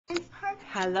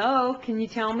Hello, can you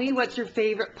tell me what's your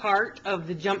favorite part of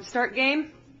the Jumpstart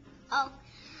game? Oh,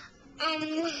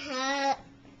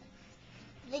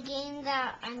 the game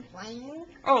that I'm playing.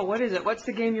 Oh, what is it? What's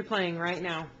the game you're playing right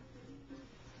now?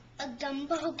 A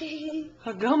gumball game.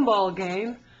 A gumball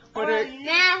game? Or a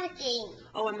math game.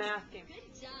 Oh, a math game.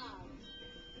 Good job.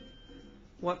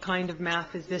 What kind of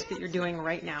math is this that you're doing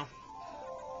right now?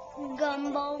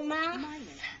 Gumball math.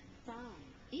 -5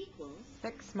 equals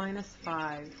 6 minus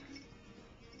 5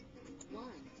 1.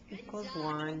 equals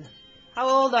 1. How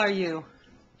old are you?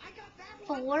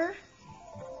 4.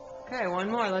 Okay, one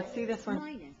more. Let's see this one.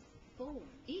 -4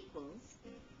 equals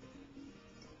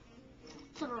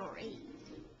 3.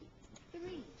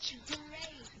 3.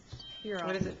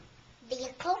 What is it?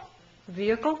 Vehicle.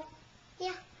 Vehicle?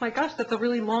 Yeah, My gosh, that's a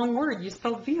really long word. You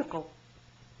spelled vehicle.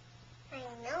 I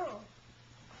know.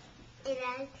 It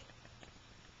has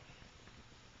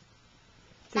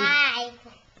Dude, 5.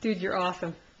 dude, you're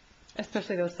awesome.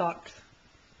 Especially those socks.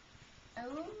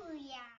 Oh, yeah.